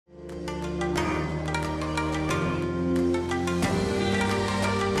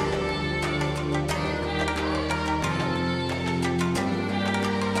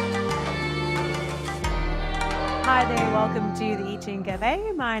welcome to the I Ching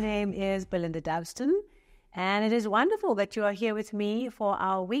Cafe. My name is Belinda Dubston, and it is wonderful that you are here with me for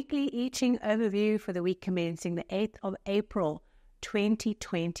our weekly I Ching overview for the week commencing the 8th of April,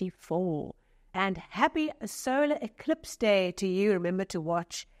 2024. And happy solar eclipse day to you. Remember to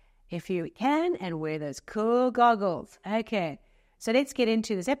watch if you can and wear those cool goggles. Okay, so let's get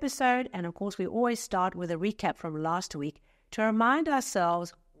into this episode. And of course, we always start with a recap from last week to remind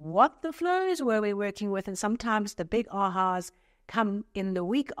ourselves what the flows were we're working with, and sometimes the big ahas come in the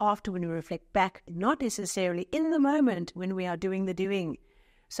week after when we reflect back, not necessarily in the moment when we are doing the doing.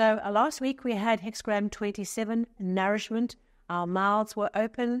 So last week we had Hexagram 27, nourishment. Our mouths were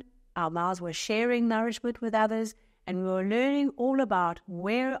open, our mouths were sharing nourishment with others, and we were learning all about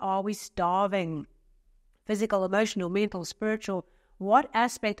where are we starving? Physical, emotional, mental, spiritual. What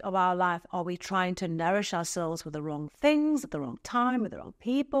aspect of our life are we trying to nourish ourselves with the wrong things, at the wrong time, with the wrong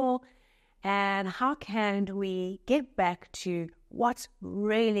people? And how can we get back to what's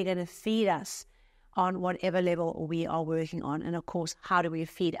really going to feed us on whatever level we are working on? And of course, how do we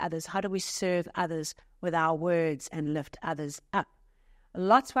feed others? How do we serve others with our words and lift others up?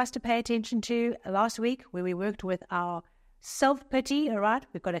 Lots for us to pay attention to. Last week, when we worked with our self-pity, all right,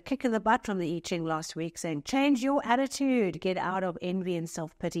 we've got a kick in the butt from the I Ching last week saying, change your attitude, get out of envy and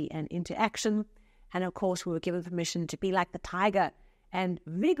self-pity and into action. And of course, we were given permission to be like the tiger and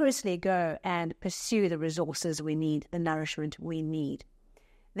vigorously go and pursue the resources we need, the nourishment we need.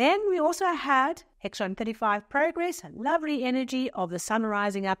 Then we also had Hexagram 35 progress, a lovely energy of the sun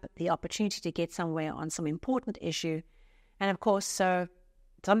rising up, the opportunity to get somewhere on some important issue. And of course, so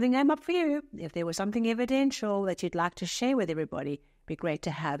something came up for you. If there was something evidential that you'd like to share with everybody, it'd be great to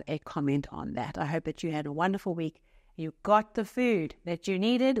have a comment on that. I hope that you had a wonderful week. You got the food that you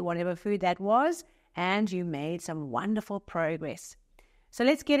needed, whatever food that was, and you made some wonderful progress. So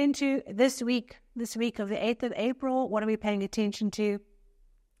let's get into this week of the 8th of April. What are we paying attention to?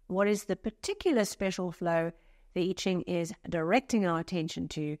 What is the particular special flow the I Ching is directing our attention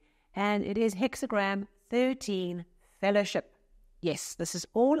to? And it is Hexagram 13, fellowship. Yes, this is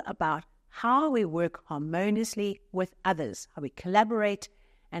all about how we work harmoniously with others, how we collaborate,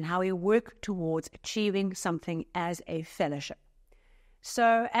 and how we work towards achieving something as a fellowship.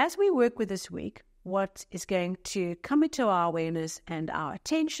 So as we work with this week, what is going to come into our awareness and our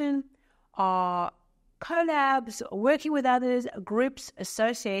attention are collabs, working with others, groups,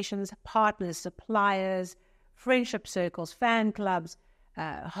 associations, partners, suppliers, friendship circles, fan clubs,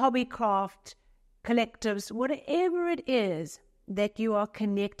 hobby craft, collectives, whatever it is that you are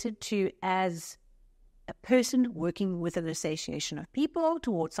connected to as a person working with an association of people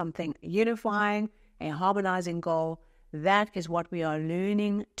towards something unifying, a harmonizing goal. That is what we are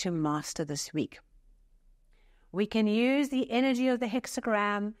learning to master this week. We can use the energy of the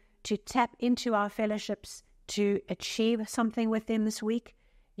hexagram to tap into our fellowships to achieve something with them this week.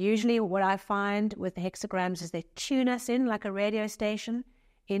 Usually what I find with the hexagrams is they tune us in like a radio station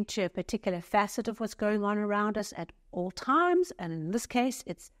into a particular facet of what's going on around us at all times. And in this case,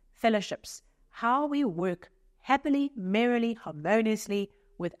 it's fellowships. How we work happily, merrily, harmoniously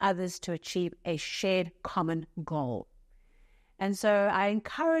with others to achieve a shared common goal. And so I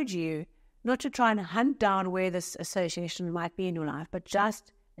encourage you not to try and hunt down where this association might be in your life, but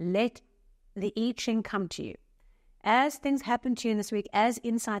just let the I Ching come to you. As things happen to you in this week, as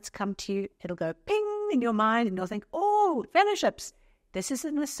insights come to you, it'll go ping in your mind and you'll think, oh, fellowships. This is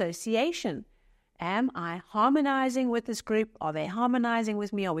an association. Am I harmonizing with this group? Are they harmonizing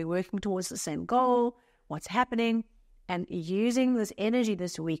with me? Are we working towards the same goal? What's happening? And using this energy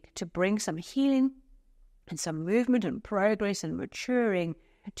this week to bring some healing and some movement and progress and maturing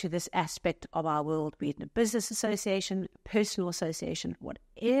to this aspect of our world, be it a business association, personal association,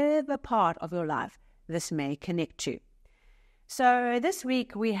 whatever part of your life this may connect to. So this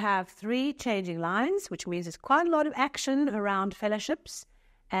week we have 3 changing lines, which means there's quite a lot of action around fellowships,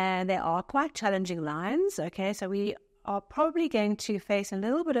 and they are quite challenging lines. Okay, so we are probably going to face a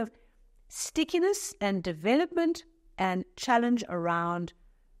little bit of stickiness and development and challenge around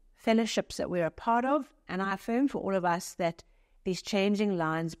fellowships that we're a part of. And I affirm for all of us that these changing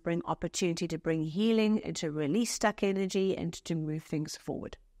lines bring opportunity to bring healing and to release stuck energy and to move things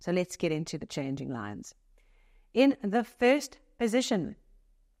forward. So let's get into the changing lines. In the first position,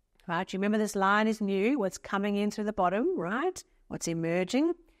 right? You remember this line is new, what's coming in through the bottom, right? What's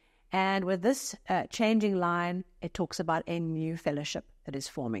emerging. And with this changing line, it talks about a new fellowship that is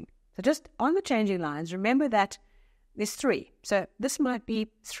forming. So just on the changing lines, remember that there's 3. So this might be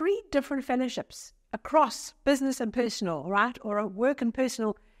 3 different fellowships across business and personal, right? Or a work and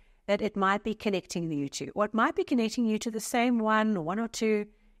personal that it might be connecting you to. Or it might be connecting you to the same one or 2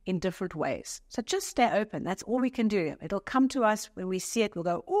 in different ways. So just stay open. That's all we can do. It'll come to us when we see it. We'll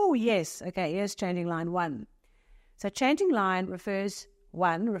go, oh, yes, okay, here's changing line 1. So changing line refers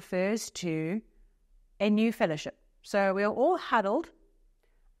to a new fellowship. So we are all huddled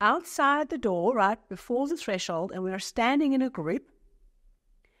outside the door, right, before the threshold, and we are standing in a group.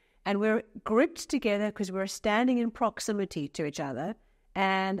 And we're grouped together because we're standing in proximity to each other.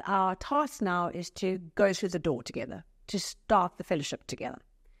 And our task now is to go through the door together, to start the fellowship together.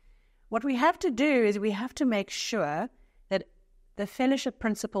 What we have to do is we have to make sure that the fellowship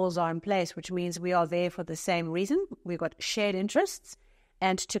principles are in place, which means we are there for the same reason. We've got shared interests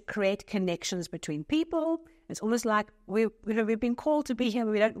and to create connections between people. It's almost like we've been called to be here,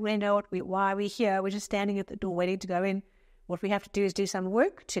 but we don't really know why we're here. We're just standing at the door waiting to go in. What we have to do is do some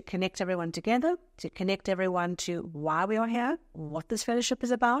work to connect everyone together, to connect everyone to why we are here, what this fellowship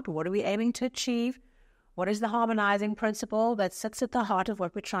is about, what are we aiming to achieve, what is the harmonizing principle that sits at the heart of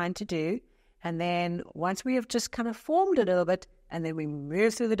what we're trying to do. And then once we have just kind of formed a little bit, and then we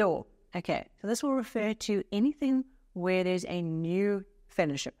move through the door. Okay, so this will refer to anything where there's a new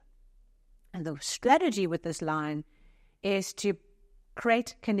fellowship. And the strategy with this line is to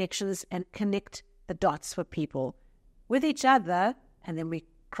create connections and connect the dots for people with each other, and then we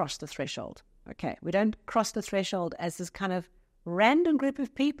cross the threshold. Okay, we don't cross the threshold as this kind of random group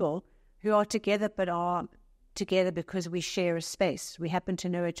of people who are together, but are together because we share a space. We happen to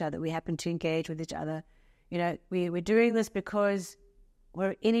know each other. We happen to engage with each other. You know, we're doing this because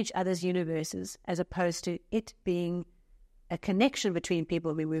we're in each other's universes, as opposed to it being a connection between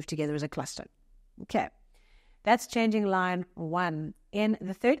people we move together as a cluster. Okay, that's changing line 1. In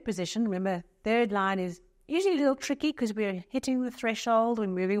the third position, remember, third line is usually a little tricky because we're hitting the threshold. We're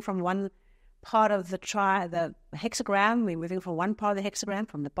moving from one part of the hexagram. We're moving from one part of the hexagram,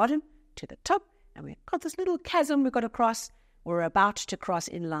 from the bottom to the top, and we've got this little chasm we've got to cross. We're about to cross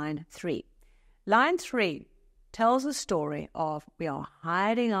in line 3. Line 3 tells the story of we are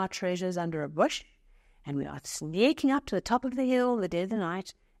hiding our treasures under a bush, and we are sneaking up to the top of the hill in the dead of the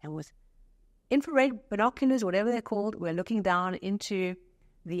night, and with infrared binoculars, whatever they're called, we're looking down into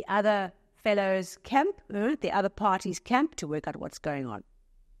the other fellows' camp, the other party's camp, to work out what's going on.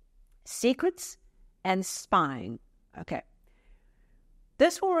 Secrets and spying. Okay.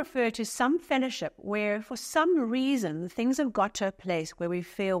 This will refer to some fellowship where, for some reason, things have got to a place where we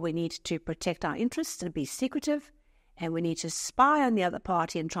feel we need to protect our interests and be secretive, and we need to spy on the other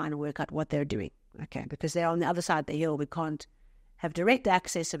party and try and work out what they're doing. Okay, because they're on the other side of the hill. We can't have direct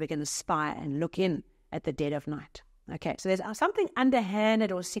access, so we're going to spy and look in at the dead of night. Okay, so there's something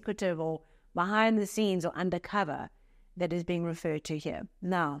underhanded or secretive or behind the scenes or undercover that is being referred to here.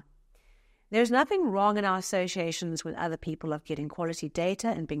 Now, there's nothing wrong in our associations with other people of getting quality data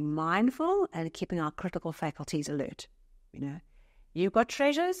and being mindful and keeping our critical faculties alert. You know, you've got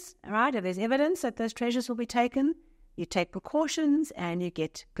treasures, all right? If there's evidence that those treasures will be taken, you take precautions and you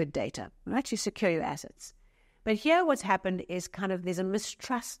get good data, right? You secure your assets. But here what's happened is there's a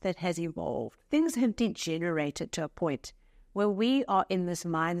mistrust that has evolved. Things have degenerated to a point where we are in this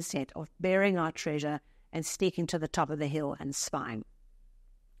mindset of bearing our treasure and sneaking to the top of the hill and spying.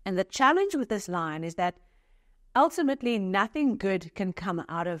 And the challenge with this line is that ultimately nothing good can come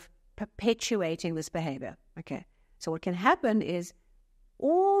out of perpetuating this behavior. Okay, so what can happen is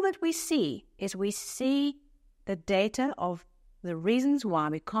all that we see the data of the reasons why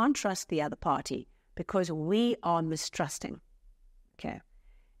we can't trust the other party because we are mistrusting. Okay,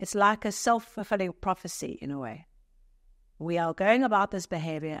 it's like a self-fulfilling prophecy in a way. We are going about this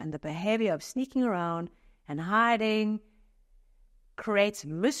behavior, and the behavior of sneaking around and hiding creates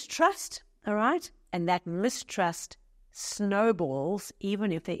mistrust, all right? And that mistrust snowballs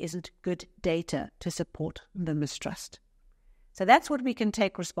even if there isn't good data to support the mistrust. So that's what we can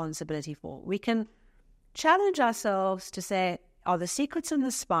take responsibility for. We can challenge ourselves to say, are the secrets and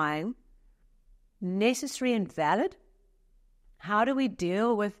the spying necessary and valid? How do we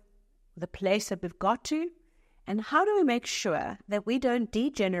deal with the place that we've got to? And how do we make sure that we don't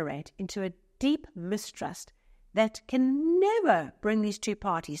degenerate into a deep mistrust that can never bring these two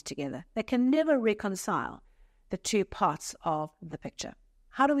parties together, that can never reconcile the two parts of the picture?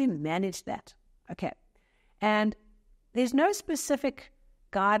 How do we manage that? Okay. And there's no specific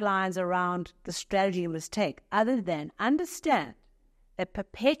guidelines around the strategy you must take other than understand that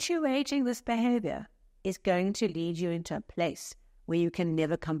perpetuating this behavior is going to lead you into a place where you can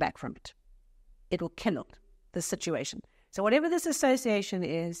never come back from it. It will kill the situation. So whatever this association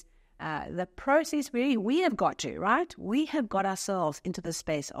is, the process we have got to, right? We have got ourselves into the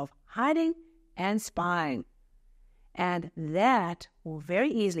space of hiding and spying. And that will very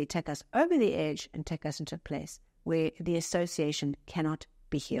easily take us over the edge and take us into a place where the association cannot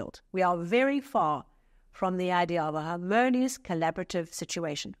be healed. We are very far from the idea of a harmonious, collaborative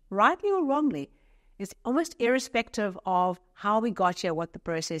situation, rightly or wrongly. It's almost irrespective of how we got here, what the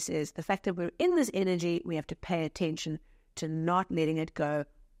process is. The fact that we're in this energy, we have to pay attention to not letting it go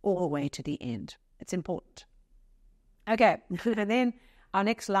all the way to the end. It's important. Okay, and then our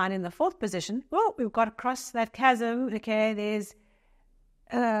next line in the fourth position, well, we've got across that chasm. Okay, there's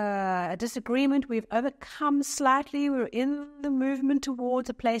a disagreement we've overcome slightly. We're in the movement towards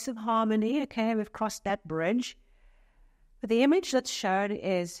a place of harmony. Okay, we've crossed that bridge. But the image that's shown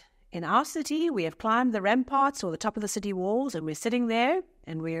is in our city. We have climbed the ramparts or the top of the city walls, and we're sitting there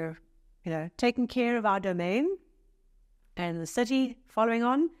and we're, taking care of our domain. And the city following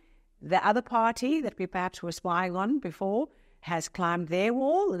on, the other party that we perhaps were spying on before has climbed their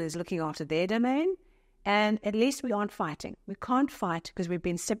wall and is looking after their domain. And at least we aren't fighting. We can't fight because we've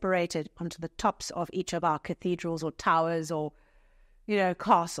been separated onto the tops of each of our cathedrals or towers or,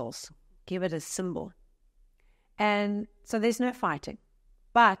 castles. Give it a symbol. And so there's no fighting.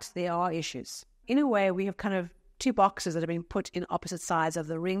 But there are issues. In a way, we have kind of two boxes that have been put in opposite sides of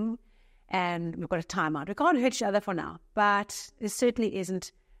the ring, and we've got a timeout. We can't hurt each other for now, but there certainly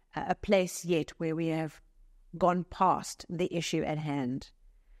isn't a place yet where we have gone past the issue at hand.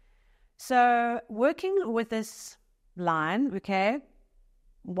 So working with this line, okay,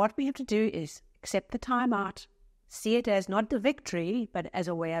 what we have to do is accept the timeout, see it as not the victory, but as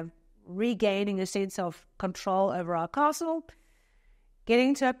a way of regaining a sense of control over our castle,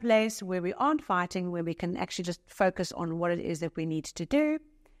 getting to a place where we aren't fighting, where we can actually just focus on what it is that we need to do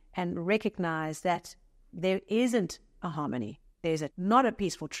and recognize that there isn't a harmony. There's not a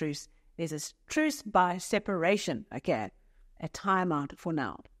peaceful truce. There's a truce by separation, okay, a timeout for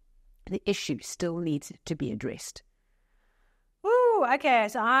now. The issue still needs to be addressed. Ooh, okay,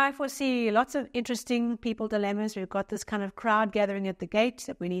 so I foresee lots of interesting people dilemmas. We've got this kind of crowd gathering at the gate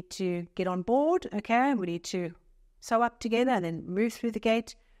that we need to get on board, okay? We need to sew up together and then move through the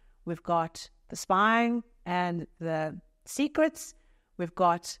gate. We've got the spying and the secrets. We've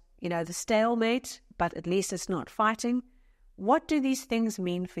got, the stalemate, but at least it's not fighting. What do these things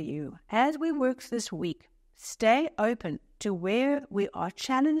mean for you? As we work this week, stay open to where we are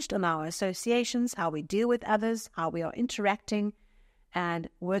challenged on our associations, how we deal with others, how we are interacting and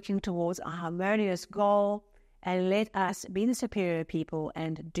working towards a harmonious goal, and let us be the superior people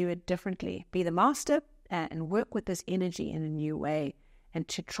and do it differently. Be the master and work with this energy in a new way, and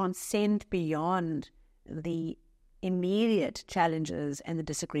to transcend beyond the immediate challenges and the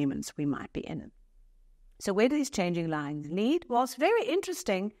disagreements we might be in. So where do these changing lines lead? Well, it's very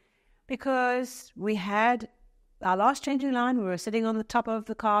interesting because we had our last changing line. We were sitting on the top of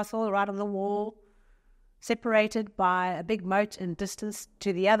the castle, right on the wall, separated by a big moat in distance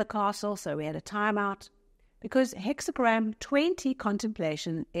to the other castle. So we had a timeout because hexagram 20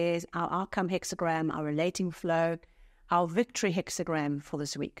 contemplation is our outcome hexagram, our relating flow, our victory hexagram for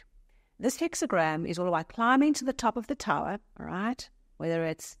this week. This hexagram is all about climbing to the top of the tower, all right? Whether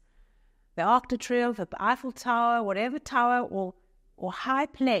it's the Arc de Triomphe, the Eiffel Tower, whatever tower or high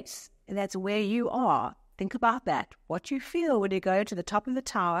place, that's where you are. Think about that. What you feel when you go to the top of the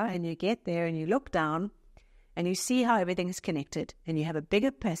tower and you get there and you look down and you see how everything is connected and you have a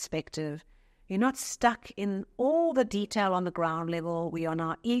bigger perspective. You're not stuck in all the detail on the ground level. We are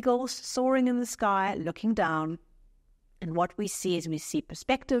now eagles soaring in the sky, looking down. And what we see is we see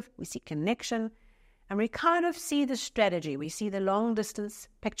perspective, we see connection, and we kind of see the strategy. We see the long distance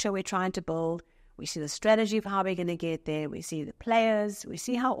picture we're trying to build. We see the strategy of how we're going to get there. We see the players. We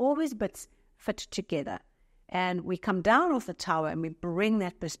see how all these bits fit together. And we come down off the tower and we bring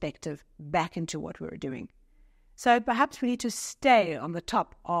that perspective back into what we're doing. So perhaps we need to stay on the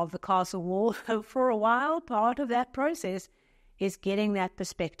top of the castle wall for a while. Part of that process is getting that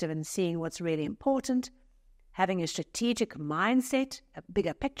perspective and seeing what's really important, having a strategic mindset, a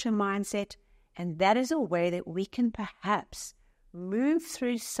bigger picture mindset, and that is a way that we can perhaps move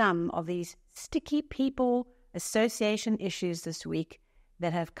through some of these sticky people association issues this week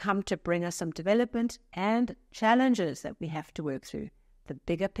that have come to bring us some development and challenges that we have to work through. The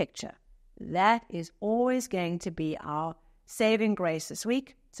bigger picture. That is always going to be our saving grace this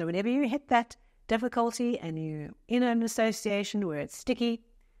week. So whenever you hit that difficulty and you're in an association where it's sticky,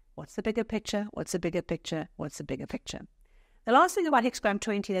 what's the bigger picture? What's the bigger picture? What's the bigger picture? The last thing about hexagram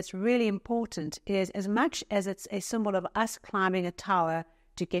 20 that's really important is, as much as it's a symbol of us climbing a tower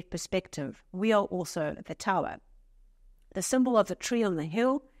to get perspective, we are also the tower. The symbol of the tree on the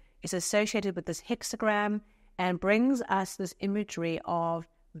hill is associated with this hexagram and brings us this imagery of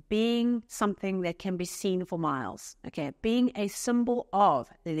being something that can be seen for miles. Okay, being a symbol of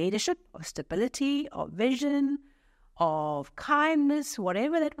leadership, of stability, of vision, of kindness,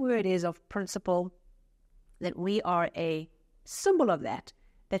 whatever that word is, of principle, that we are a symbol of that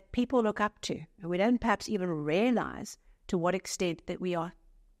people look up to. And we don't perhaps even realize to what extent that we are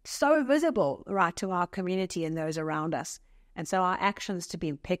so visible, right, to our community and those around us. And so our actions to be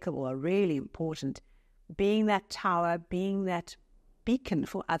impeccable are really important. Being that tower, being that beacon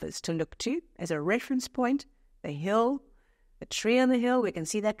for others to look to as a reference point, the hill, the tree on the hill, we can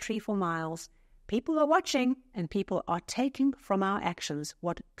see that tree for miles. People are watching and people are taking from our actions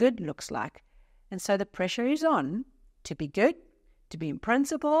what good looks like. And so the pressure is on to be good, to be in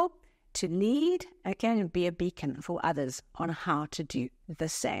principle, to lead, and be a beacon for others on how to do the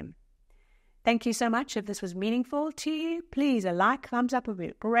same. Thank you so much. If this was meaningful to you, please a like, thumbs up would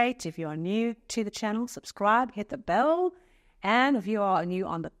be great. If you are new to the channel, subscribe, hit the bell. And if you are new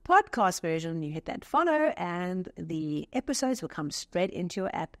on the podcast version, you hit that follow and the episodes will come straight into your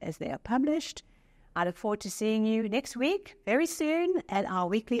app as they are published. I look forward to seeing you next week, very soon, at our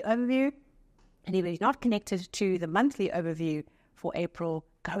weekly overview. And if you're not connected to the monthly overview for April,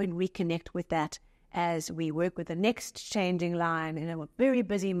 go and reconnect with that as we work with the next changing line in a very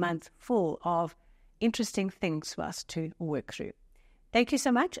busy month full of interesting things for us to work through. Thank you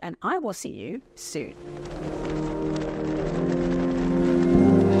so much, and I will see you soon.